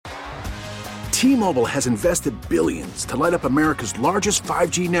T-Mobile has invested billions to light up America's largest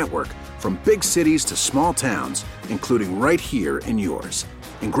 5G network, from big cities to small towns, including right here in yours.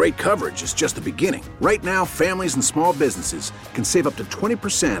 And great coverage is just the beginning. Right now, families and small businesses can save up to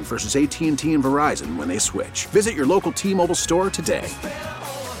 20% versus AT&T and Verizon when they switch. Visit your local T-Mobile store today.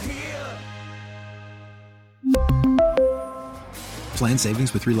 Plan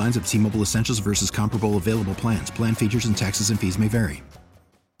savings with 3 lines of T-Mobile Essentials versus comparable available plans. Plan features and taxes and fees may vary.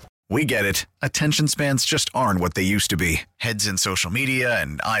 We get it. Attention spans just aren't what they used to be. Heads in social media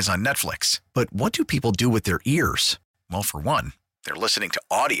and eyes on Netflix. But what do people do with their ears? Well, for one, they're listening to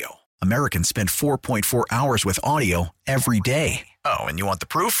audio. Americans spend 4.4 hours with audio every day. Oh, and you want the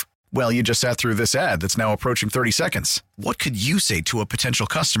proof? Well, you just sat through this ad that's now approaching 30 seconds. What could you say to a potential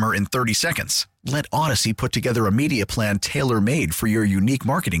customer in 30 seconds? Let Odyssey put together a media plan tailor-made for your unique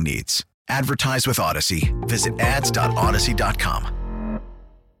marketing needs. Advertise with Odyssey. Visit ads.odyssey.com.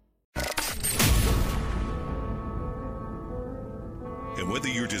 And whether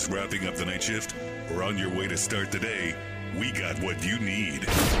you're just wrapping up the night shift or on your way to start the day, we got what you need.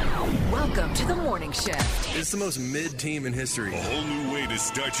 Welcome to the Morning Shift. It's the most mid-team in history. A whole new way to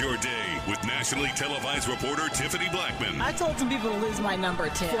start your day with nationally televised reporter Tiffany Blackmon. I told some people to lose my number,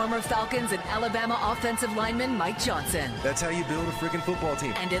 Tim. Former Falcons and Alabama offensive lineman Mike Johnson. That's how you build a freaking football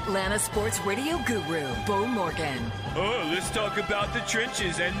team. And Atlanta sports radio guru Beau Morgan. Oh, let's talk about the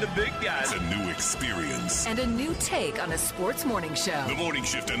trenches and the big guys. It's a new experience. And a new take on a sports morning show. The Morning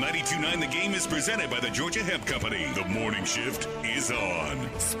Shift on 92.9 The Game is presented by the Georgia Hemp Company. The Morning Shift is on.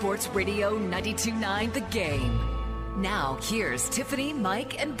 Sports Radio 92.9 The Game. Now, here's Tiffany,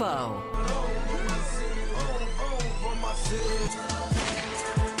 Mike, and Beau.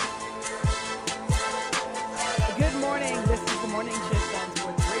 Good morning. This is the Morning Shift on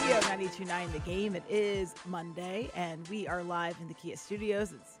Sports Radio 92.9 The Game. It is Monday, and we are live in the Kia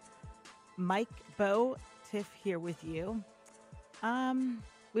Studios. It's Mike, Beau, Tiff here with you.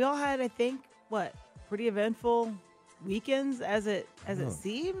 We all had, I think, pretty eventful weekends as it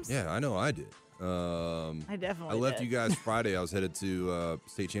seems. Yeah, I know I did. I definitely I left did. you guys Friday. I was headed to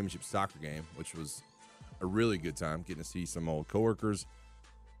state championship soccer game, which was a really good time, getting to see some old coworkers,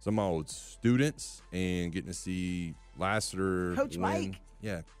 some old students, and getting to see Lassiter Coach win. Mike.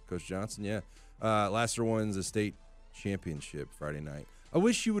 Yeah, Coach Johnson, yeah. Lassiter wins a state championship Friday night. I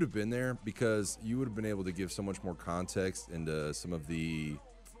wish you would have been there because you would have been able to give so much more context into some of the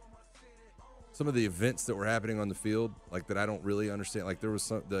events that were happening on the field, like that I don't really understand. Like there was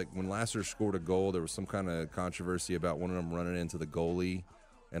some, like when Lassiter scored a goal, there was some kind of controversy about one of them running into the goalie,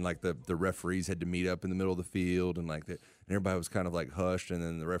 and like the referees had to meet up in the middle of the field, and like and everybody was kind of like hushed, and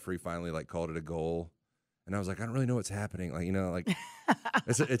then the referee finally like called it a goal, and I was like, I don't really know what's happening, like like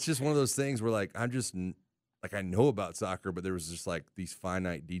it's just one of those things where like I'm just like I know about soccer, but there was just like these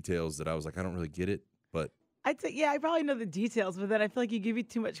finite details that I was like I don't really get it, but. I'd say, yeah, I probably know the details, but then I feel like you give me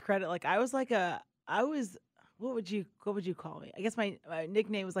too much credit. Like what would you call me? I guess my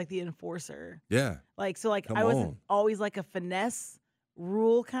nickname was like the enforcer. Yeah. Like, so like Come I wasn't on. always like a finesse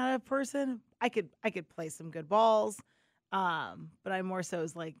rule kind of person. I could play some good balls. But I more so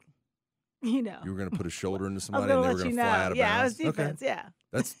was like, You were going to put a shoulder into I was somebody and they were let going you to fly know. out of Yeah, I bounds. was defense, Okay.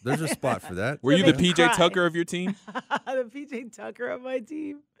 yeah. There's a spot for that. Were you the they PJ cry. Tucker of your team? The PJ Tucker of my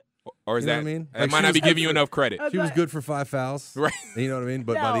team. Or is You know that, what I mean? I Like, might she not was be good giving you for- enough credit. I was She was like- good for 5 fouls. Right. You know what I mean?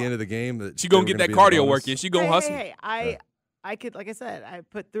 But by the No. end of the game, She going to get that cardio work in. She going to hustle. Hey, I could, like I said, I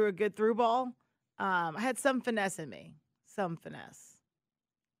put through a good through ball. I had some finesse in me. Some finesse.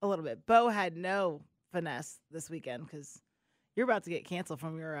 A little bit. Beau had no finesse this weekend because you're about to get canceled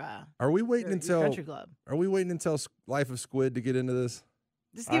from your Are we waiting your until country club. Are we waiting until Life of Squid to get into this?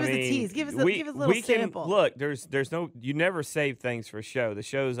 Just give us a tease. Give us a little we can, sample. Look, there's no, you never save things for a show. The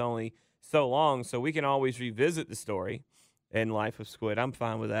show's only so long, so we can always revisit the story in Life of Squid. I'm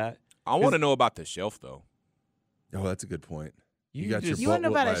fine with that. I want to know about the shelf, though. Oh, that's a good point. You You got just- You your wanna butt know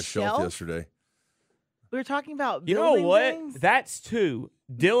whooped about by a a shelf shelf? yesterday. We were talking about You know building what? things. That's two.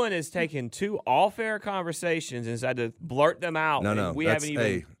 Dylan has taken two off-air conversations and decided to blurt them out. No, and no. we that's, haven't even.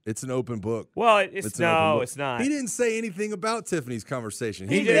 hey, it's an open book. Well, it's an open no, book. it's not. He didn't say anything about Tiffany's conversation.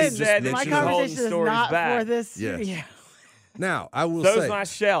 He did. just said that My she was holding conversation is stories not back. for this. Yes. Yeah. Now, I will So's say, my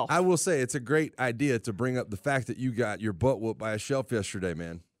shelf. I will say it's a great idea to bring up the fact that you got your butt whooped by a shelf yesterday,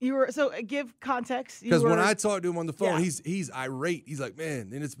 man. You were give context. Because when I talked to him on the phone, Yeah. he's irate. He's like,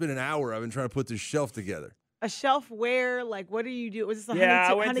 man, and it's been an hour. I've been trying to put this shelf together. a shelf where, like, what do you do? Was this a Yeah, I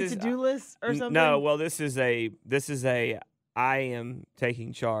honey went to- to-do list or something? No, well, this is a I am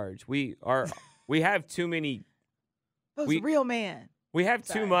taking charge. We have too many. Beau's we- a real man. We have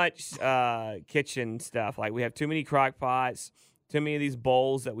Sorry. too much kitchen stuff. Like we have too many crock pots, too many of these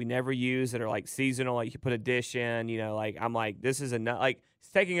bowls that we never use that are like seasonal, like you put a dish in, I'm like, this is like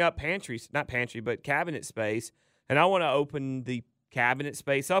it's taking up not pantry, but cabinet space. And I want to open the cabinet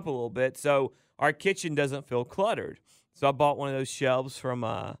space up a little bit so our kitchen doesn't feel cluttered. So I bought one of those shelves from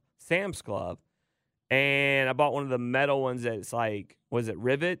Sam's Club, and I bought one of the metal ones that's like, was it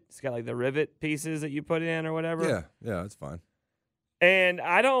rivet? It's got like the rivet pieces that you put in or whatever. Yeah, that's fine. And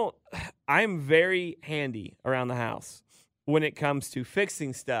I'm very handy around the house when it comes to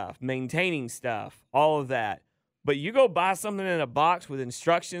fixing stuff, maintaining stuff, all of that. But you go buy something in a box with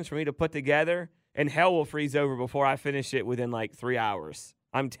instructions for me to put together, and hell will freeze over before I finish it within like 3 hours.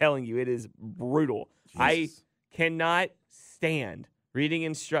 I'm telling you, it is brutal. Jesus. I cannot stand reading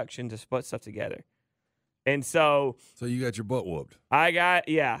instructions to put stuff together. And so you got your butt whooped. I got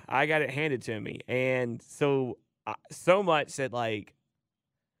it handed to me. And so much that like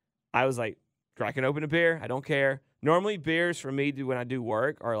I was like, cracking open a beer, I don't care. Normally beers for me when I do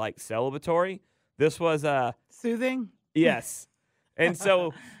work are like celebratory. This was soothing. Yes. And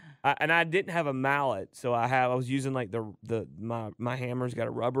so and I didn't have a mallet, so I was using like my hammer's got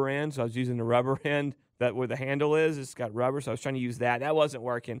a rubber end, so I was using the rubber end that where the handle is. It's got rubber, so I was trying to use that. That wasn't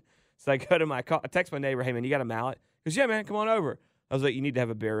working. So I go to my car. I text my neighbor, "Hey man, you got a mallet?" He goes, "Yeah man, come on over." I was like, "You need to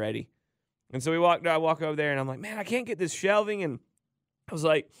have a beer ready." And so I walk over there, and I'm like, "Man, I can't get this shelving." And I was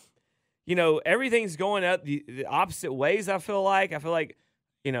like, everything's going up the opposite ways. I feel like,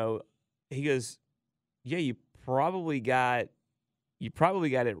 he goes, "Yeah, you probably got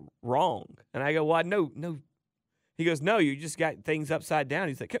it wrong." And I go, "Well, no." He goes, "No, you just got things upside down."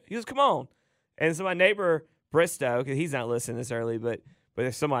 He goes, "Come on." And so my neighbor Bristow, because he's not listening this early, but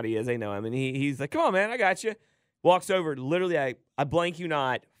if somebody is, they know him. And he's like, "Come on, man, I got you." Walks over, literally, I blank you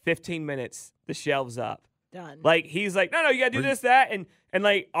not, 15 minutes, the shelves up. Done. Like, he's like, no, you got to do this, that. And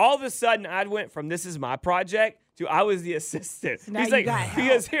like, all of a sudden, I went from this is my project to I was the assistant. So now he's you like, got he help.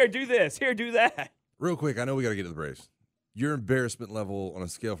 goes, here, do this, here, do that. Real quick, I know we got to get to the Braves. Your embarrassment level on a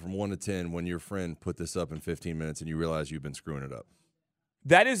scale from 1 to 10 when your friend put this up in 15 minutes and you realize you've been screwing it up.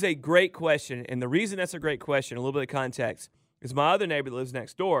 That is a great question. And the reason that's a great question, a little bit of context, is my other neighbor that lives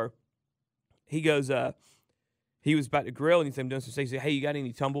next door, he goes, he was about to grill and he said, "I'm doing some steaks." He said, "Hey, you got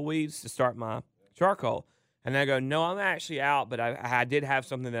any tumbleweeds to start my charcoal?" And I go, "No, I'm actually out, but I did have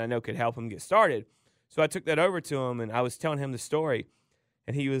something that I know could help him get started." So I took that over to him and I was telling him the story.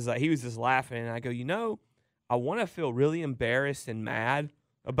 And he was just laughing. And I go, I want to feel really embarrassed and mad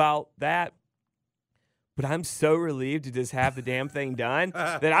about that, but I'm so relieved to just have the damn thing done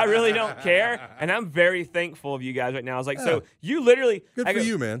that I really don't care. And I'm very thankful of you guys right now. I was like, so you literally. Good for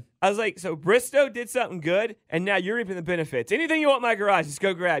you, man. I was like, so Bristow did something good, and now you're reaping the benefits. Anything you want in my garage, just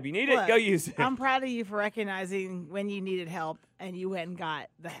go grab. You need it, go use it. I'm proud of you for recognizing when you needed help, and you went and got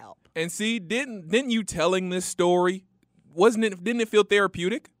the help. And see, didn't you telling this story, didn't it feel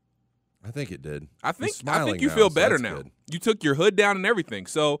therapeutic? I think it did. I think you feel better now. Good. You took your hood down and everything.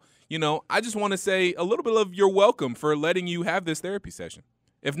 So, I just want to say a little bit of you're welcome for letting you have this therapy session.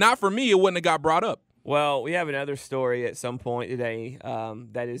 If not for me, it wouldn't have got brought up. Well, we have another story at some point today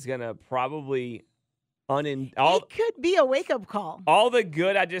that is going to probably it could be a wake-up call. All the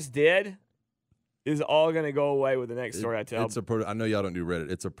good I just did is all going to go away with the next story I tell. I know y'all don't do Reddit.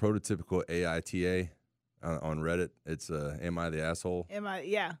 It's a prototypical AITA on Reddit. It's Am I the Asshole?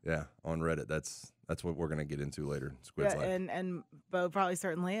 Yeah. Yeah, on Reddit. That's what we're going to get into later. Squid's life. And Beau probably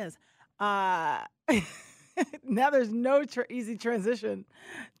certainly is. Now there's no easy transition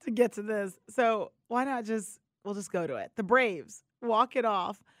to get to this. So why not we'll just go to it. The Braves walk it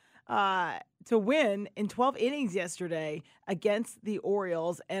off to win in 12 innings yesterday against the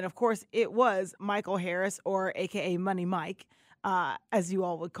Orioles. And, of course, it was Michael Harris, or a.k.a. Money Mike, as you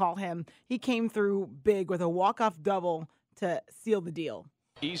all would call him. He came through big with a walk-off double to seal the deal.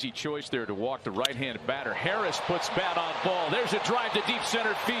 Easy choice there to walk the right-hand batter. Harris puts bat on ball. There's a drive to deep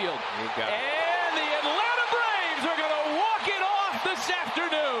center field. And the Atlanta Braves are going to walk it off this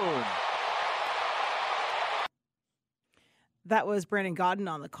afternoon. That was Brandon Godden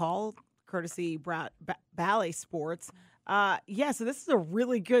on the call, courtesy Bally Sports. So this is a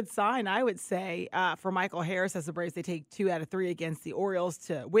really good sign, I would say, for Michael Harris as the Braves. They take 2 out of 3 against the Orioles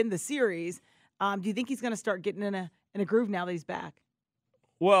to win the series. Do you think he's going to start getting in a groove now that he's back?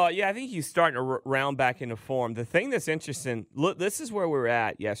 Well, yeah, I think he's starting to round back into form. The thing that's interesting, look, this is where we were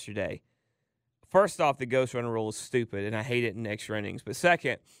at yesterday. First off, the ghost runner rule is stupid, and I hate it in extra innings. But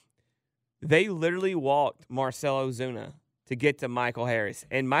second, they literally walked Marcell Ozuna to get to Michael Harris.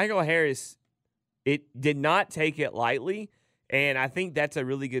 And Michael Harris, it did not take it lightly, and I think that's a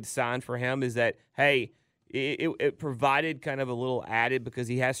really good sign for him is that, hey, it provided kind of a little added because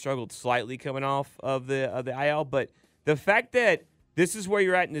he has struggled slightly coming off of the IL, but The fact that this is where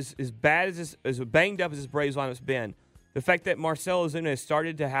you're at, and as bad as banged up as this Braves lineup's been, the fact that Marcell Ozuna has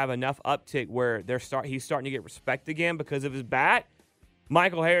started to have enough uptick where he's starting to get respect again because of his bat.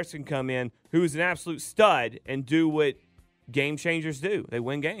 Michael Harris can come in, who's an absolute stud, and do what game changers do. They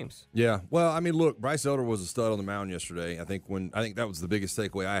win games. Yeah. Well, I mean, look, Bryce Elder was a stud on the mound yesterday. I think that was the biggest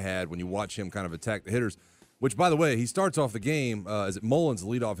takeaway I had when you watch him kind of attack the hitters, which, by the way, he starts off the game, is it Mullins, the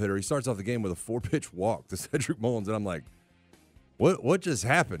leadoff hitter? He starts off the game with a 4-pitch walk to Cedric Mullins, and I'm like, what just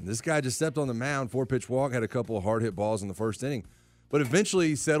happened? This guy just stepped on the mound, 4-pitch walk, had a couple of hard-hit balls in the first inning. But eventually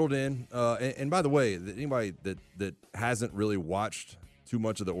he settled in. And by the way, anybody that hasn't really watched too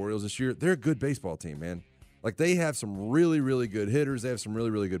much of the Orioles this year, they're a good baseball team, man. Like, they have some really, really good hitters. They have some really,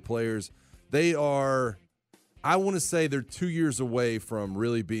 really good players. They are, I want to say they're 2 years away from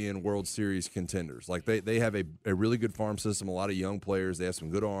really being World Series contenders. Like, they have a really good farm system, a lot of young players. They have some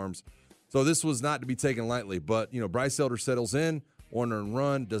good arms. So this was not to be taken lightly. But, Bryce Elder settles in, one earned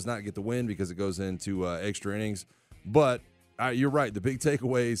run, does not get the win because it goes into extra innings. But you're right. The big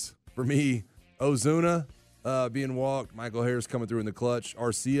takeaways for me, Ozuna being walked, Michael Harris coming through in the clutch,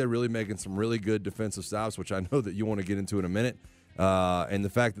 Arcia really making some really good defensive stops, which I know that you want to get into in a minute. And the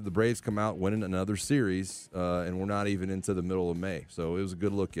fact that the Braves come out winning another series, and we're not even into the middle of May. So it was a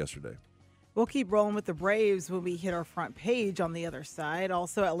good look yesterday. We'll keep rolling with the Braves when we hit our front page on the other side.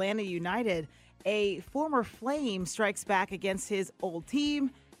 Also, Atlanta United, a former Flame strikes back against his old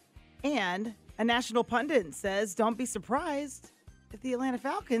team. And a national pundit says, don't be surprised if the Atlanta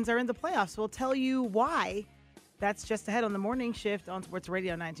Falcons are in the playoffs. We'll tell you why. That's just ahead on the morning shift on Sports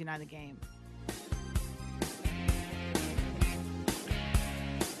Radio 99 The Game.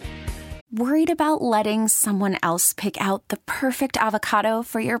 Worried about letting someone else pick out the perfect avocado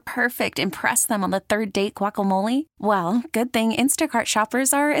for your perfect impress them on the third date guacamole? Well, good thing Instacart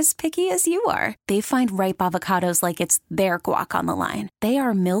shoppers are as picky as you are. They find ripe avocados like it's their guac on the line. They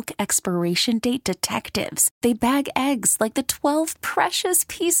are milk expiration date detectives. They bag eggs like the 12 precious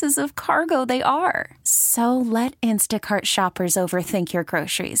pieces of cargo they are. So let Instacart shoppers overthink your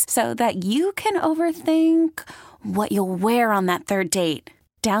groceries so that you can overthink what you'll wear on that third date.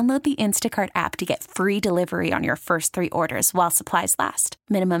 Download the Instacart app to get free delivery on your first 3 orders while supplies last.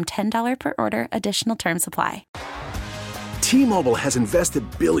 Minimum $10 per order. Additional terms apply. T-Mobile has invested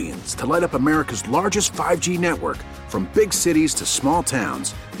billions to light up America's largest 5G network, from big cities to small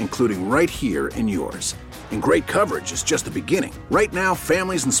towns, including right here in yours. And great coverage is just the beginning. Right now,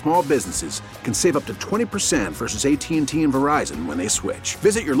 families and small businesses can save up to 20% versus AT&T and Verizon when they switch.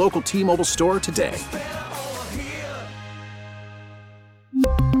 Visit your local T-Mobile store today.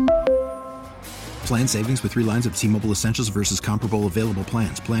 Plan savings with 3 lines of T-Mobile Essentials versus comparable available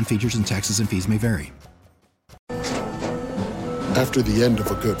plans. Plan features and taxes and fees may vary. After the end of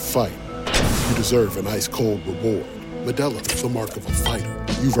a good fight, you deserve an ice-cold reward. Modelo is the mark of a fighter.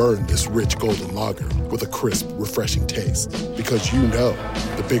 You've earned this rich golden lager with a crisp, refreshing taste. Because you know,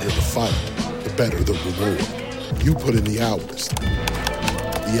 the bigger the fight, the better the reward. You put in the hours,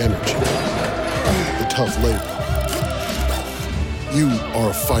 the energy, the tough labor. You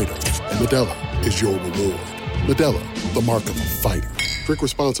are a fighter, and Modelo is your reward. Modelo, the mark of a fighter. Drink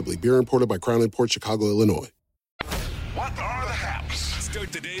responsibly. Beer imported by Crown Imports, Chicago, Illinois. What are the haps?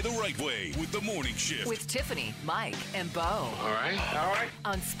 Start the day the right way with the morning shift. With Tiffany, Mike, and Beau. All right.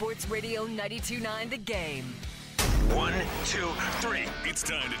 On Sports Radio 92.9 The Game. 1, 2, 3. It's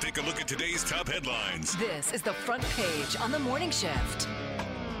time to take a look at today's top headlines. This is the Front Page on the morning shift.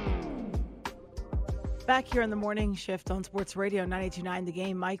 Back here on the morning shift on Sports Radio 92.9 The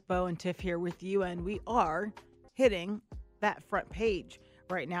Game. Mike, Beau, and Tiff here with you, and we are hitting that front page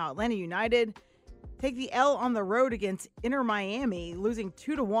right now. Atlanta United take the L on the road against Inter Miami, losing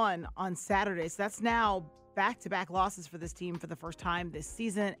 2-1 on Saturday. So that's now back-to-back losses for this team for the first time this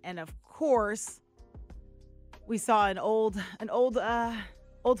season. And of course, we saw an old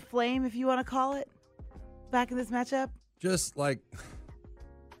flame, if you want to call it, back in this matchup. Just like,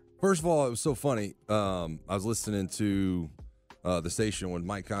 first of all, it was so funny. I was listening to the station when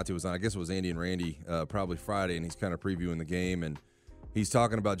Mike Conte was on. I guess it was Andy and Randy, probably Friday, and he's kind of previewing the game. And he's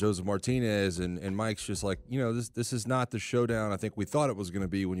talking about Josef Martinez, and Mike's just like, this is not the showdown I think we thought it was going to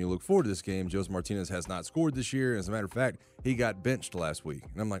be when you look forward to this game. Josef Martinez has not scored this year. As a matter of fact, he got benched last week.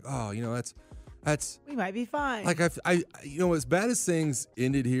 And I'm like, that's we might be fine. Like, I as bad as things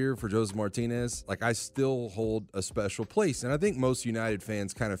ended here for Josef Martinez, like, I still hold a special place. And I think most United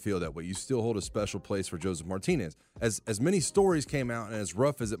fans kind of feel that way. You still hold a special place for Josef Martinez. As many stories came out and as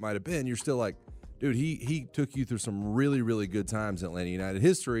rough as it might have been, you're still like, dude, he took you through some really, really good times in Atlanta United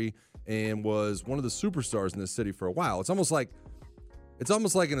history and was one of the superstars in this city for a while. It's almost like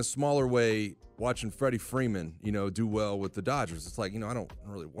in a smaller way watching Freddie Freeman, do well with the Dodgers. It's like, I don't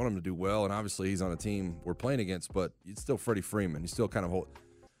really want him to do well, and obviously he's on a team we're playing against, but it's still Freddie Freeman. He's still kind of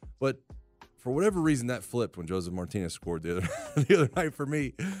but for whatever reason, that flipped when Josef Martinez scored the other night for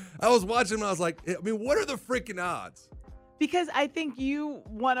me. I was watching him, and I was like, what are the freaking odds? Because I think you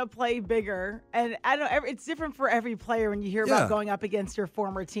want to play bigger, and I don't. It's different for every player when you hear about going up against your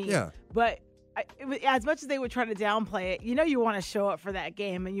former team. Yeah. But as much as they would try to downplay it, you want to show up for that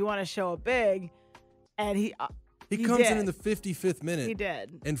game, and you want to show up big. And he comes in the 55th minute. He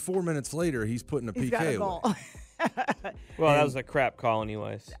did. And 4 minutes later, he's putting a PK got a goal. Well, that was a crap call,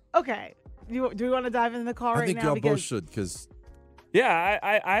 anyways. Okay. Do we want to dive into the call right now? I think y'all both should, because. Yeah,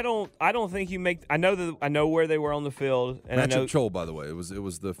 I don't think you make. I know where they were on the field, and Matchup Chol, by the way, it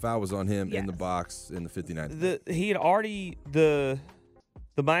was the foul was on him in the box in the 59th. He had already the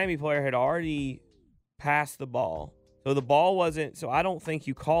Miami player had already passed the ball, so the ball wasn't. So I don't think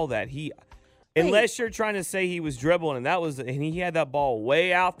you call that unless you're trying to say he was dribbling, and he had that ball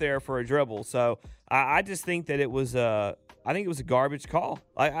way out there for a dribble. So I just think that it was I think it was a garbage call.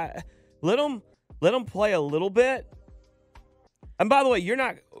 Let him play a little bit. And by the way, you're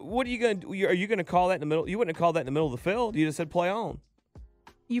not. What are you going to do? Are you going to call that in the middle? You wouldn't have called that in the middle of the field. You just said play on.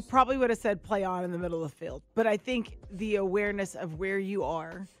 You probably would have said play on in the middle of the field. But I think the awareness of where you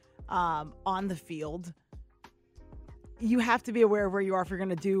are on the field, you have to be aware of where you are if you're going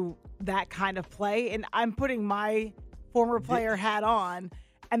to do that kind of play. And I'm putting my former player hat on.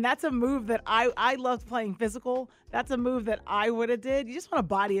 And that's a move that I loved playing physical. That's a move that I would have did. You just want to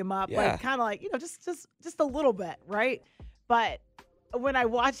body him up, kind of just a little bit, right? But when I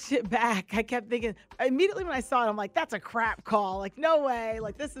watched it back, I kept thinking, immediately when I saw it, I'm like, that's a crap call. Like, no way.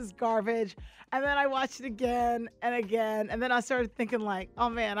 Like, this is garbage. And then I watched it again and again. And then I started thinking like, oh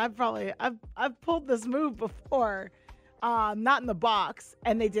man, I've pulled this move before, not in the box,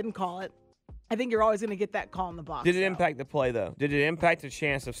 and they didn't call it. I think you're always going to get that call in the box. Did it impact the play, though? Did it impact the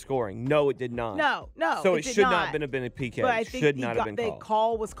chance of scoring? No, it did not. No. So it should not have been a PK. But I think should not have been called. The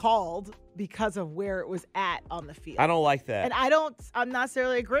call was called because of where it was at on the field. I don't like that. And I'm not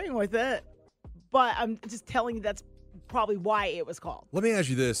necessarily agreeing with it, but I'm just telling you that's probably why it was called. Let me ask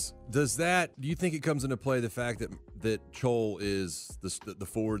you this. Do you think it comes into play the fact that Chol is the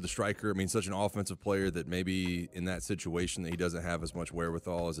forward, the striker? I mean, such an offensive player that maybe in that situation that he doesn't have as much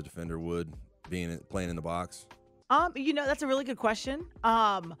wherewithal as a defender would playing in the box? That's a really good question.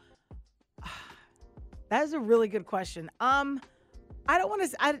 That is a really good question. I don't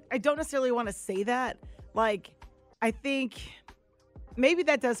necessarily want to say that. Like, I think maybe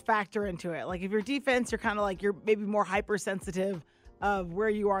that does factor into it. Like, if your defense, you're kind of like, you're maybe more hypersensitive of where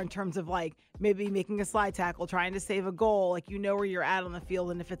you are in terms of like maybe making a slide tackle, trying to save a goal. Like, where you're at on the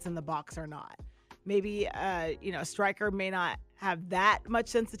field and if it's in the box or not. Maybe, a striker may not have that much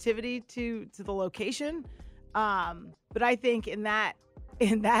sensitivity to the location. But I think in that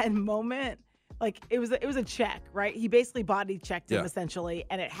moment, like it was a check, right? He basically body checked him essentially,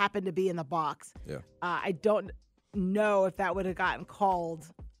 and it happened to be in the box. Yeah. I don't know if that would have gotten called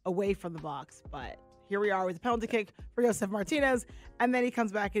away from the box, but here we are with a penalty kick for Josef Martinez, and then he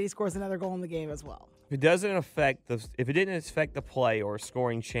comes back and he scores another goal in the game as well. If it didn't affect the play or a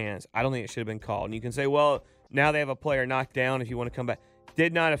scoring chance, I don't think it should have been called. And you can say, well, now they have a player knocked down if you want to come back.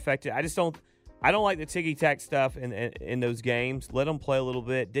 Did not affect it. I don't like the ticky-tack stuff in those games. Let them play a little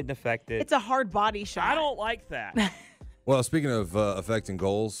bit. Didn't affect it. It's a hard body shot. I don't like that. Well, speaking of affecting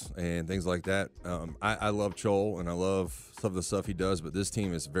goals and things like that, I love Chol and I love some of the stuff he does, but this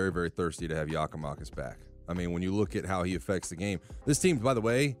team is very, very thirsty to have Giakoumakis back. I mean, when you look at how he affects the game, this team, by the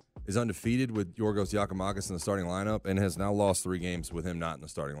way, is undefeated with Yorgos Giakoumakis in the starting lineup and has now lost 3 games with him not in the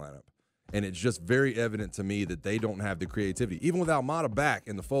starting lineup. And it's just very evident to me that they don't have the creativity. Even with Almada back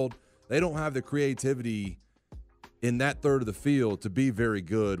in the fold, they don't have the creativity in that third of the field to be very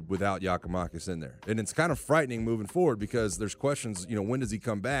good without Giakoumakis in there. And it's kind of frightening moving forward because there's questions, when does he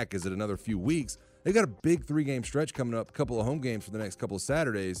come back? Is it another few weeks? They got a big 3-game stretch coming up, a couple of home games for the next couple of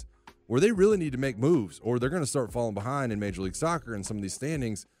Saturdays where they really need to make moves or they're going to start falling behind in Major League Soccer in some of these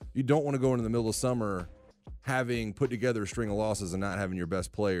standings. You don't want to go into the middle of summer having put together a string of losses and not having your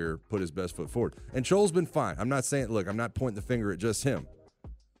best player put his best foot forward. And Chol's been fine. I'm not saying, look, I'm not pointing the finger at just him.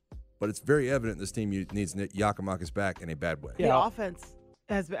 But it's very evident this team needs Giakoumakis back in a bad way. The offense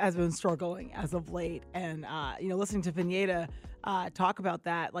has been struggling as of late. And, listening to Pineda talk about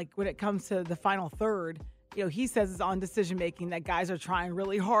that, like when it comes to the final third, he says it's on decision-making that guys are trying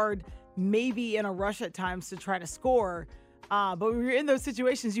really hard, maybe in a rush at times to try to score. But when you're in those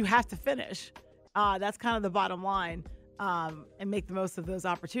situations, you have to finish. That's kind of the bottom line, and make the most of those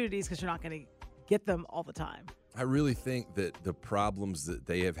opportunities because you're not going to get them all the time. I really think that the problems that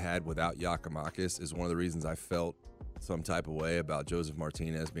they have had without Giakoumakis is one of the reasons I felt some type of way about Josef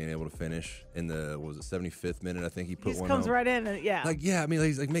Martinez being able to finish in the 75th minute. I think he put one. He comes right in, and yeah. Like, yeah, I mean,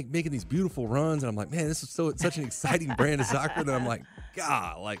 he's like making these beautiful runs, and I'm like, man, this is such an exciting brand of soccer. That I'm like,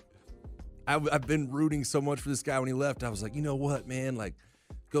 God, like, I've been rooting so much for this guy when he left. I was like, you know what, man, like,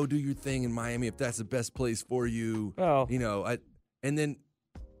 go do your thing in Miami if that's the best place for you. Oh, and then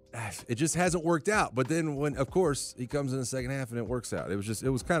it just hasn't worked out. But then when, of course, he comes in the second half and it works out. It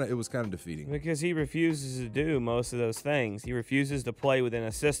was kind of defeating because he refuses to do most of those things. He refuses to play within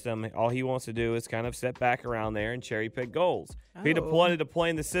a system. All he wants to do is kind of step back around there and cherry pick goals. If he'd have wanted to play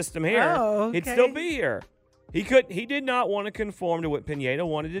in the system here, he'd still be here. He did not want to conform to what Pineda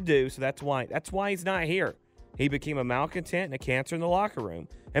wanted to do, so that's why he's not here. He became a malcontent and a cancer in the locker room.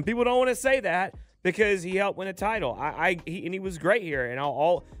 And people don't want to say that because he helped win a title. He was great here, and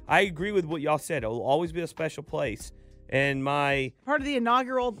I agree with what y'all said. It'll always be a special place. And my part of the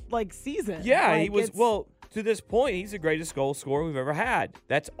inaugural season. Yeah, he was. Well, to this point, he's the greatest goal scorer we've ever had.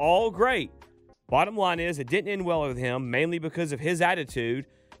 That's all great. Bottom line is, it didn't end well with him, mainly because of his attitude.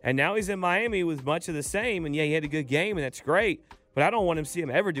 And now he's in Miami with much of the same. And yeah, he had a good game, and that's great. But I don't want him to see him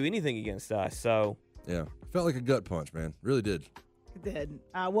ever do anything against us. So yeah, felt like a gut punch, man. Really did. It did.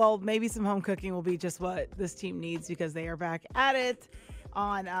 Well, maybe some home cooking will be just what this team needs because they are back at it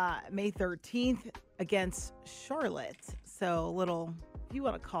on May 13th against Charlotte. So a little, if you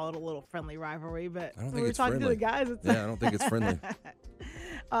want to call it a little friendly rivalry, but I don't think we're it's talking friendly. to the guys. I don't think it's friendly.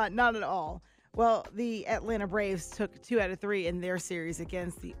 Not at all. Well, the Atlanta Braves took 2 out of 3 in their series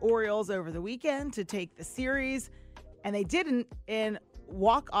against the Orioles over the weekend to take the series, and they didn't in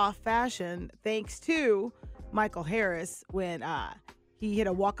walk-off fashion thanks to Michael Harris when he hit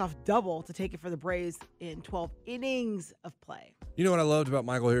a walk-off double to take it for the Braves in 12 innings of play. You know what I loved about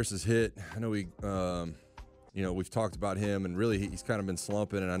Michael Harris's hit? I know we've talked about him, and really he's kind of been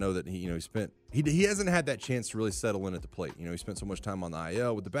slumping, and I know that he hasn't had that chance to really settle in at the plate. He spent so much time on the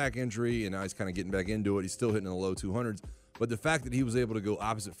IL with the back injury, and now he's kind of getting back into it. He's still hitting in the low 200s, but the fact that he was able to go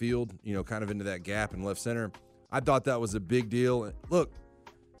opposite field, kind of into that gap in left center, I thought that was a big deal. And look,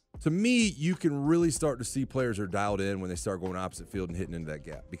 to me, you can really start to see players are dialed in when they start going opposite field and hitting into that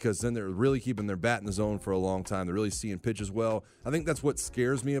gap because then they're really keeping their bat in the zone for a long time. They're really seeing pitches well. I think that's what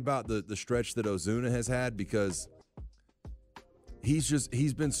scares me about the stretch that Ozuna has had because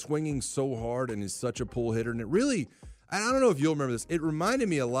he's been swinging so hard and is such a pull hitter. And it really, I don't know if you'll remember this, it reminded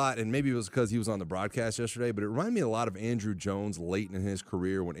me a lot, and maybe it was because he was on the broadcast yesterday, but it reminded me a lot of Andrew Jones late in his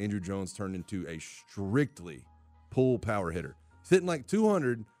career when Andrew Jones turned into a strictly pull power hitter. He's hitting like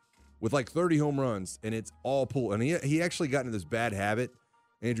 200 with like 30 home runs, and it's all pull. And he actually got into this bad habit,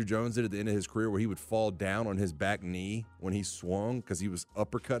 Andrew Jones did at the end of his career, where he would fall down on his back knee when he swung because he was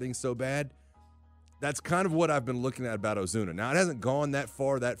uppercutting so bad. That's kind of what I've been looking at about Ozuna. Now, it hasn't gone that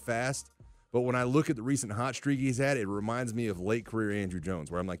far that fast, but when I look at the recent hot streak he's had, it reminds me of late career Andrew Jones,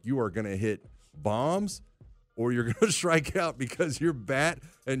 where I'm like, you are going to hit bombs or you're going to strike out because your bat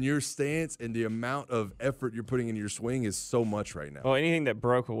and your stance and the amount of effort you're putting into your swing is so much right now. Well, anything that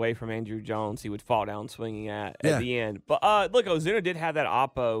broke away from Andrew Jones, he would fall down swinging at the end. But look, Ozuna did have that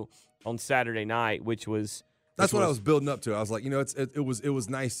oppo on Saturday night, which was that's what I was building up to. I was like, it was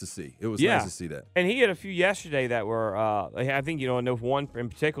nice to see. It was nice to see that. And he had a few yesterday that were, I think, I know one in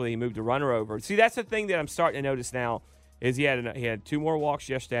particular, he moved a runner over. See, that's the thing that I'm starting to notice now is he had 2 more walks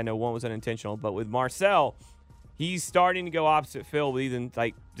yesterday. I know one was unintentional, but with Marcel, he's starting to go opposite field with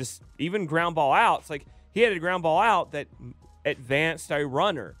even ground ball outs. Like he had a ground ball out that advanced a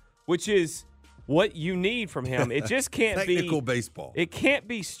runner, which is what you need from him. It just can't be technical baseball. It can't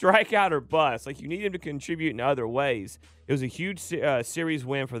be strikeout or bust. Like you need him to contribute in other ways. It was a huge series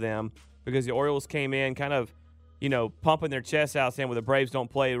win for them because the Orioles came in kind of, pumping their chests out saying, well, the Braves don't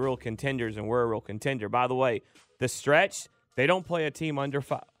play real contenders and we're a real contender. By the way, the stretch, they don't play a team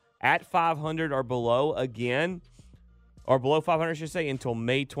at 500 or below again, or below 500, I should say, until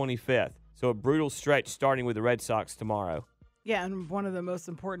May 25th. So a brutal stretch starting with the Red Sox tomorrow. Yeah, and one of the most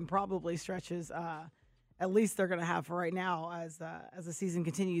important probably stretches, at least they're going to have for right now as the season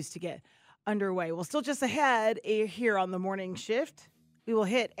continues to get underway. Well, still just ahead here on the morning shift, we will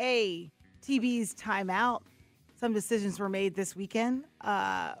hit TB's timeout. Some decisions were made this weekend.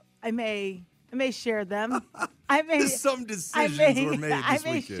 I may share them. Some decisions were made this weekend. I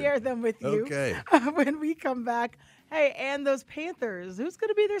may share them with you when we come back. Hey, and those Panthers, who's going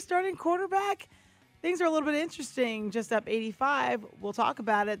to be their starting quarterback? Things are a little bit interesting, just up 85. We'll talk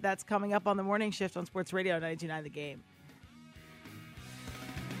about it. That's coming up on the morning shift on Sports Radio 92.9 The Game.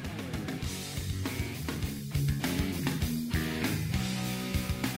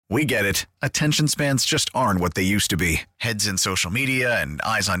 We get it. Attention spans just aren't what they used to be. Heads in social media and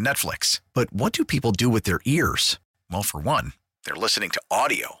eyes on Netflix. But what do people do with their ears? Well, for one, they're listening to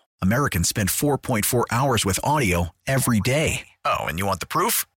audio. Americans spend 4.4 hours with audio every day. Oh, and you want the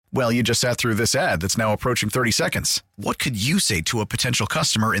proof? Well, you just sat through this ad that's now approaching 30 seconds. What could you say to a potential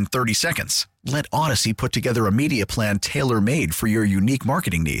customer in 30 seconds? Let Odyssey put together a media plan tailor-made for your unique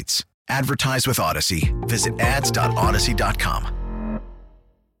marketing needs. Advertise with Odyssey. Visit ads.odyssey.com.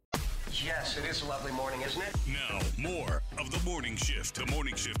 Yes, it is a lovely morning, isn't it? Now, more of the Morning Shift. The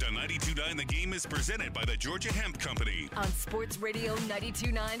Morning Shift on 92.9 The Game is presented by the Georgia Hemp Company. On Sports Radio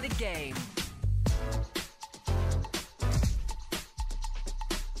 92.9 The Game.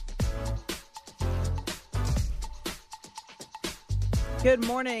 Good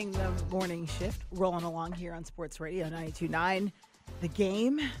morning, the Morning Shift. Rolling along here on Sports Radio 92.9 The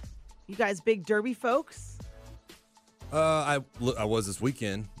Game. You guys big Derby folks? I was this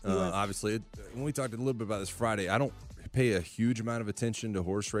weekend. Obviously, when we talked a little bit about this Friday, I don't pay a huge amount of attention to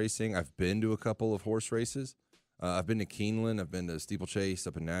horse racing. I've been to a couple of horse races. I've been to Keeneland. I've been to Steeplechase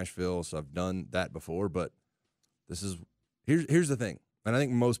up in Nashville, so I've done that before. But here's the thing, and I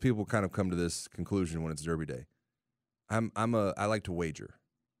think most people kind of come to this conclusion when it's Derby Day. I like to wager.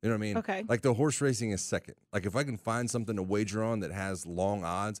 You know what I mean? Okay. Like the horse racing is second. Like if I can find something to wager on that has long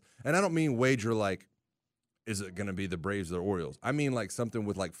odds, and I don't mean wager like, is it going to be the Braves or the Orioles? I mean like something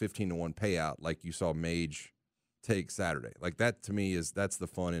with like 15-1 payout, like you saw Mage take Saturday. Like that to me that's the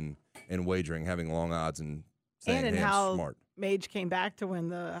fun in wagering, having long odds and saying, and in hey, how I'm smart. Mage came back to win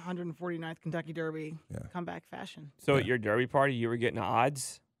the 149th Kentucky Derby comeback fashion. So at your Derby party, you were getting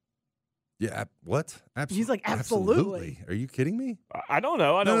odds? Yeah, what? He's like, absolutely. Are you kidding me? I don't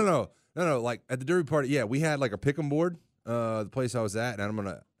know. No. Like at the Derby party, yeah, we had like a pick'em board, the place I was at, and I'm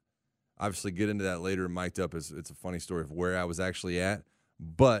gonna obviously get into that later. Mic'd up, it's a funny story of where I was actually at,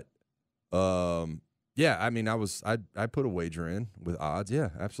 but yeah, I mean, I put a wager in with odds. Yeah,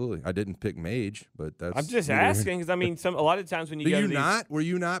 absolutely. I didn't pick Mage, but that's. I'm just asking because I mean, a lot of times when you go to these, were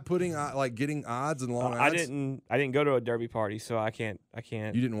you not putting like getting odds and long odds? I didn't go to a Derby party, so I can't.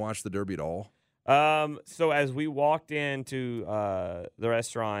 You didn't watch the Derby at all? So as we walked into the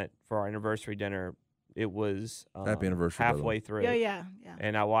restaurant for our anniversary dinner, it was happy anniversary halfway through. Yeah.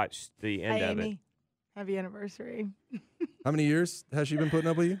 And I watched the end of Amy. Happy anniversary. How many years has she been putting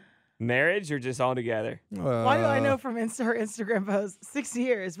up with you? Marriage or just all together? Why do I know from her Instagram post? 6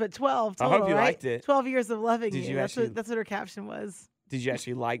 years, but 12 total, I hope you right? liked it. 12 years of loving you. That's what her caption was. Did you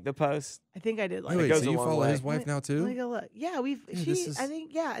actually like the post? I think I did like it. Wait, so you follow his wife now too? Let me go look. Yeah,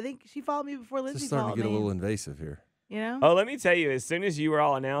 I think she followed me before Lindsay This is starting followed to get me. a little invasive here. You know? Oh, let me tell you, as soon as you were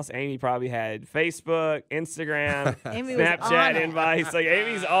all announced, Amy probably had Facebook, Instagram, Snapchat invites. Like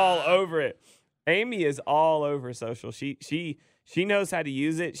Amy's all over it. Amy is all over social. She knows how to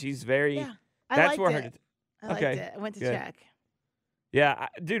use it. She's very. Yeah, that's I where liked it. I liked it. I went to check. Yeah,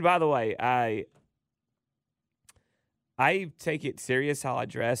 dude. By the way, I take it serious how I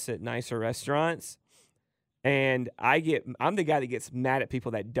dress at nicer restaurants, and I'm the guy that gets mad at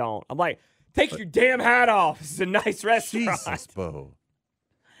people that don't. I'm like, take your damn hat off. This is a nice restaurant. Jesus, Beau.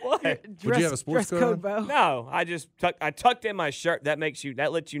 What? Would you have a sports code, Beau? No, I tucked in my shirt. That lets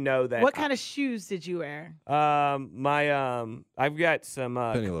you know that. What kind of shoes did you wear? I've got some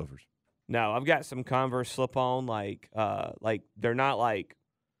penny loafers. No, I've got some Converse slip-on. Like they're not like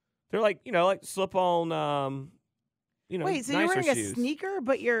like slip on. Wait, so nicer you're wearing shoes. a sneaker,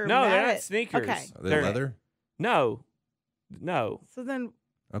 but you're no, mad they're not at... sneakers. Okay, they're leather. No. So then.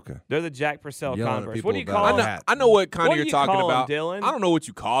 Okay. They're the Jack Purcell Yelling Converse. What do you call about them? I know what kind of you're talking call about. them, Dylan? I don't know what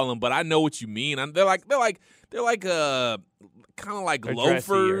you call them, but I know what you mean. They're like kind of like They're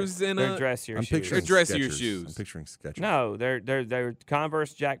loafers dressier. and They're dressier I'm shoes. picturing They're dressier Skechers. shoes. I'm picturing Skechers. No, they're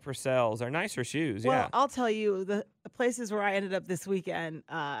Converse Jack Purcells. They're nicer shoes. Well, yeah. I'll tell you, the places where I ended up this weekend,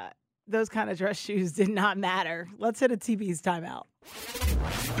 those kind of dress shoes did not matter. Let's hit a TB's timeout.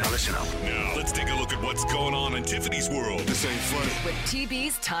 Now listen up. Now, let's take a look at what's going on in Tiffany's world. This ain't funny. With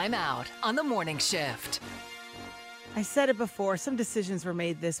TB's Timeout on the Morning Shift. I said it before. Some decisions were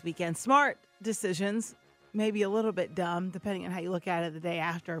made this weekend. Smart decisions, maybe a little bit dumb, depending on how you look at it the day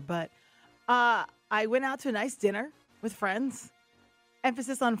after. But I went out to a nice dinner with friends.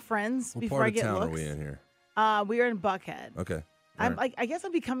 Emphasis on friends What before part I of get town looks. are we in here? We are in Buckhead. Okay. I'm like, I guess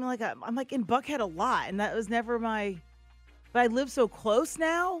I'm becoming I'm like in Buckhead a lot, and that was never my. But I live so close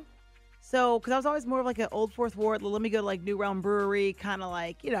now, so because I was always more of like an old Fourth Ward. Let me go to like New Realm Brewery, kind of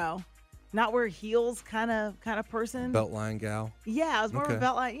like not wear heels kind of person. Beltline gal. Yeah, I was more of a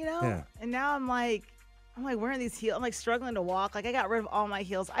beltline, Yeah. And now I'm like wearing these heels. I'm like struggling to walk. Like I got rid of all my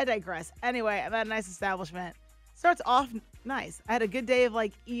heels. I digress. Anyway, I'm at a nice establishment. starts off nice. I had a good day of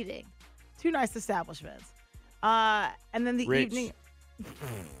like eating. 2 nice establishments. And then the evening.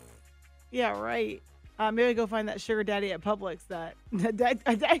 Yeah, right. Maybe I go find that sugar daddy at Publix. Did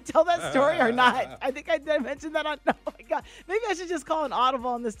I tell that story or not? I think I did mention that on. Oh my God. Maybe I should just call an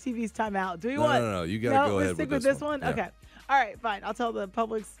audible on this TV's timeout. Do we want? No. You got to go ahead stick with this one. Yeah. Okay. All right, fine. I'll tell the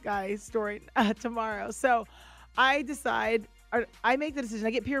Publix guy story tomorrow. So I decide, or I make the decision.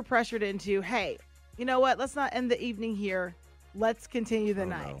 I get peer pressured into, hey, you know what? Let's not end the evening here. Let's continue the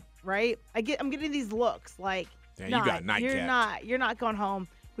night. No. Right? I'm getting these looks like, Damn, you got nightcapped. You're not going home.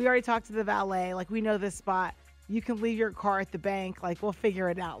 We already talked to the valet. Like, we know this spot. You can leave your car at the bank. Like, we'll figure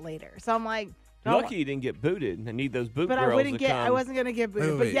it out later. So I'm like, lucky you didn't get booted. I need those boot but girls I wasn't going to get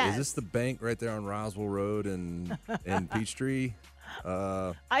booted. Wait, but yes. is this the bank right there on Roswell Road and Peachtree?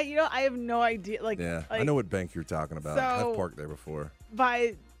 I have no idea. I know what bank you're talking about. I've parked there before.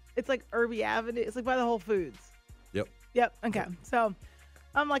 It's like Irby Avenue. It's like by the Whole Foods. Yep. Okay. So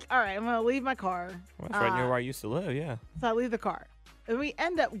I'm like, all right, I'm going to leave my car. Well, that's right near where I used to live, yeah. So I leave the car. And we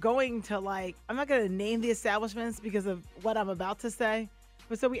end up going to I'm not going to name the establishments because of what I'm about to say.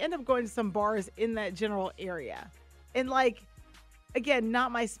 But so we end up going to some bars in that general area. And again,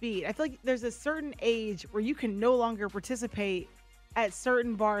 not my speed. I feel like there's a certain age where you can no longer participate at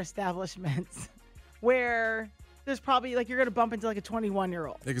certain bar establishments where there's probably you're going to bump into a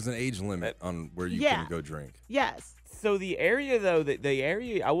 21-year-old. There's an age limit on where you can go drink. Yes. So the area, though,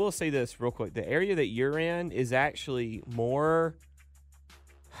 I will say this real quick. The area that you're in is actually more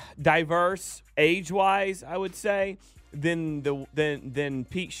diverse age-wise, I would say, than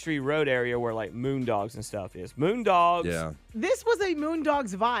Peachtree Road area where Moondogs and stuff is. Moondogs. Yeah. This was a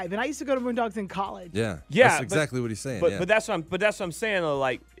Moondogs vibe, and I used to go to Moondogs in college. Yeah. That's exactly what he's saying. But that's what I'm saying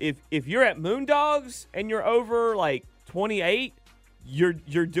though. If you're at Moondogs and you're over 28,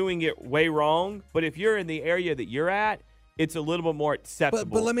 you're doing it way wrong. But if you're in the area that you're at, it's a little bit more acceptable.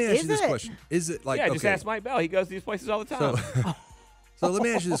 But let me ask you this question: is it just ask Mike Bell. He goes to these places all the time. So let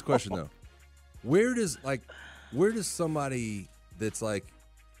me ask you this question though: where does somebody that's I'm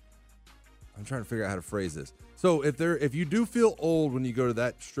trying to figure out how to phrase this. So if you do feel old when you go to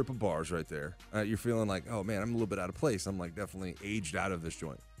that strip of bars right there, you're feeling like, oh man, I'm a little bit out of place. I'm definitely aged out of this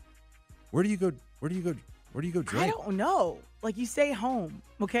joint. Where do you go? Where do you go drink? I don't know. You stay home,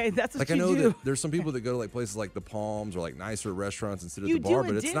 okay? That's what you do. I know that there's some people that go to places like the Palms or nicer restaurants and sit at the bar,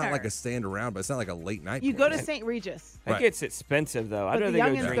 but it's not a stand around. But it's not like a late night. You go to St. Regis. That gets expensive though. But the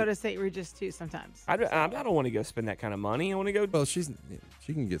youngins go to St. Regis too sometimes. I don't want to go spend that kind of money. I want to go. Well, she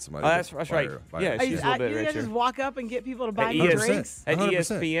can get somebody. That's right. Yeah, she's a little bit richer. Just walk up and get people to buy me drinks. At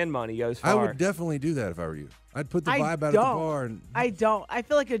ESPN money goes far. I would definitely do that if I were you. I'd put the vibe out at the bar. I don't. I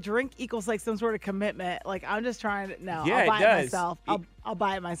feel like a drink equals some sort of commitment. I'm just trying to. No, yeah, I'll buy it myself. I'll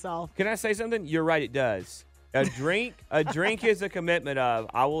buy it myself. Can I say something? You're right. It does. A drink is a commitment of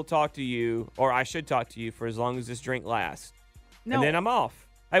I will talk to you, or I should talk to you for as long as this drink lasts. No. And then I'm off.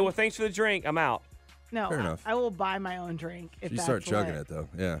 Hey, well, thanks for the drink. I'm out. No, fair enough. I will buy my own drink if you that's start chugging it though.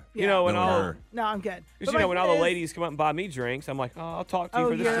 Yeah. No, I'm good. Because when all the ladies come up and buy me drinks, I'm like, I'll talk to you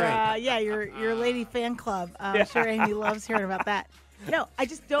for this drink. Your lady fan club. I'm sure Amy loves hearing about that. No, I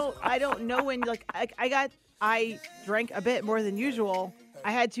just don't. I don't know when. I drank a bit more than usual.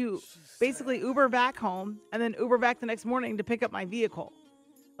 I had to basically Uber back home and then Uber back the next morning to pick up my vehicle,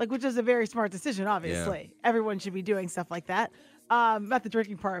 which is a very smart decision. Obviously, everyone should be doing stuff like that. Not the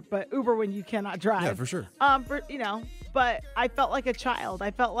drinking part, but Uber when you cannot drive. Yeah, for sure. But I felt like a child.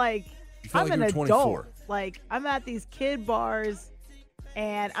 I felt like I'm an adult. I'm at these kid bars,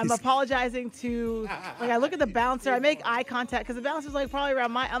 and I'm apologizing to. I look at the bouncer. I make eye contact because the bouncer's probably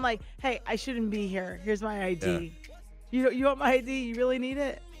around my. I'm like, hey, I shouldn't be here. Here's my ID. Yeah. You want my ID? You really need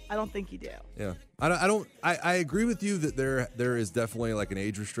it? I don't think you do. Yeah. I agree with you that there is definitely an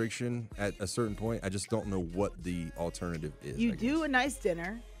age restriction at a certain point. I just don't know what the alternative is. You do a nice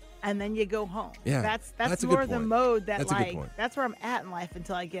dinner and then you go home. Yeah. That's more the mode that that's a good point. That's where I'm at in life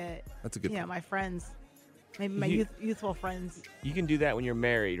until I get my friends, maybe my youthful friends. You can do that when you're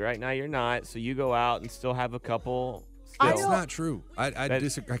married. Right now you're not, so you go out and still have a couple. That's not true. I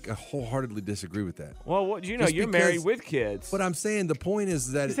wholeheartedly disagree with that. Well, what you're married with kids. But I'm saying the point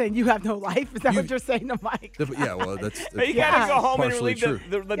is that you're saying you have no life. Is that what you're saying to Mike? Yeah, well, that's you gotta go home and relieve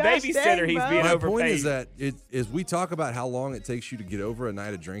the babysitter. He's being overpaid. My point is that we talk about how long it takes you to get over a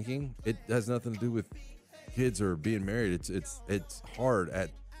night of drinking. It has nothing to do with kids or being married. It's hard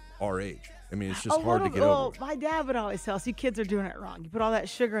at our age. I mean, it's just hard to get over. My dad would always tell us, you kids are doing it wrong. You put all that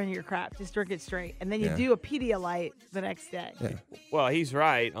sugar in your crap. Just drink it straight. And then you do a Pedialyte the next day. Yeah. Well, he's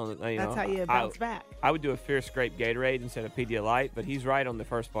right. That's how you bounce back. I would do a Fierce Grape Gatorade instead of Pedialyte, but he's right on the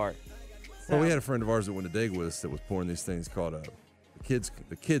first part. So we had a friend of ours that went to Dague with us that was pouring these things called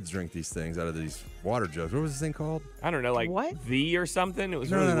the kids drink these things out of these water jugs. What was this thing called? I don't know, like what? V or something. It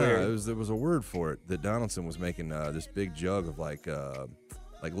was No, really weird. There was a word for it that Donaldson was making this big jug of like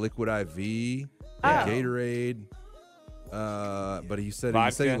liquid IV, Gatorade. But he said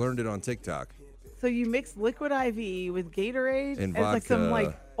he learned it on TikTok. So you mix liquid IV with Gatorade and as like some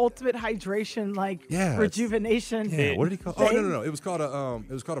like ultimate hydration, like rejuvenation. Yeah, what did he call? Oh no! It was called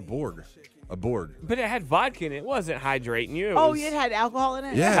a Borg. A Borg. But it had vodka in it. It wasn't hydrating you. It had alcohol in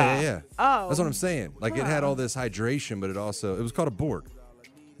it? Yeah. Oh. That's what I'm saying. Like it had all this hydration, but it was called a Borg.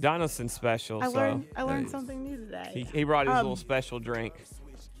 Donaldson special. I learned something new today. He brought his little special drink.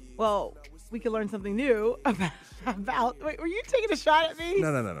 Well, we could learn something new about. Wait, were you taking a shot at me?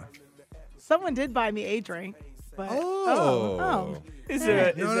 No. Someone did buy me a drink. But, Is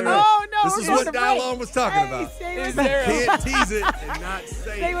there? No. This is what Dialon was talking about. Can't tease it and not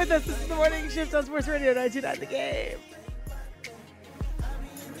say Stay with us. This is the morning shift on Sports Radio 929 The Game.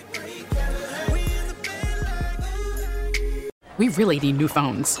 We really need new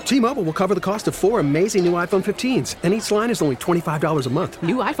phones. T-Mobile will cover the cost of 4 amazing new iPhone 15s, and each line is only $25 a month.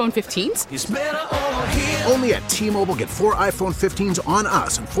 New iPhone 15s? It's better over here. Only at T-Mobile, get 4 iPhone 15s on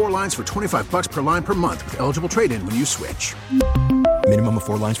us and 4 lines for $25 per line per month with eligible trade-in when you switch. Minimum of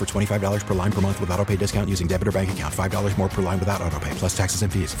 4 lines for $25 per line per month with autopay discount using debit or bank account. $5 more per line without autopay, plus taxes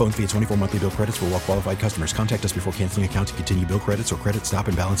and fees. Phone fee at 24 monthly bill credits for well-qualified customers. Contact us before canceling account to continue bill credits or credit stop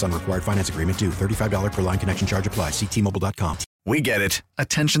and balance on required finance agreement due. $35 per line connection charge applies. See T-Mobile.com. We get it.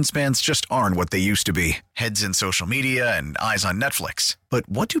 Attention spans just aren't what they used to be. Heads in social media and eyes on Netflix. But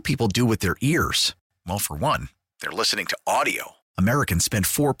what do people do with their ears? Well, for one, they're listening to audio. Americans spend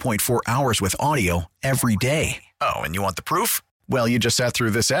 4.4 hours with audio every day. Oh, and you want the proof? Well, you just sat through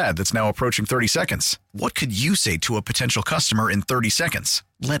this ad that's now approaching 30 seconds. What could you say to a potential customer in 30 seconds?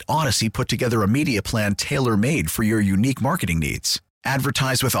 Let Odyssey put together a media plan tailor-made for your unique marketing needs.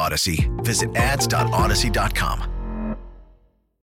 Advertise with Odyssey. Visit ads.odyssey.com.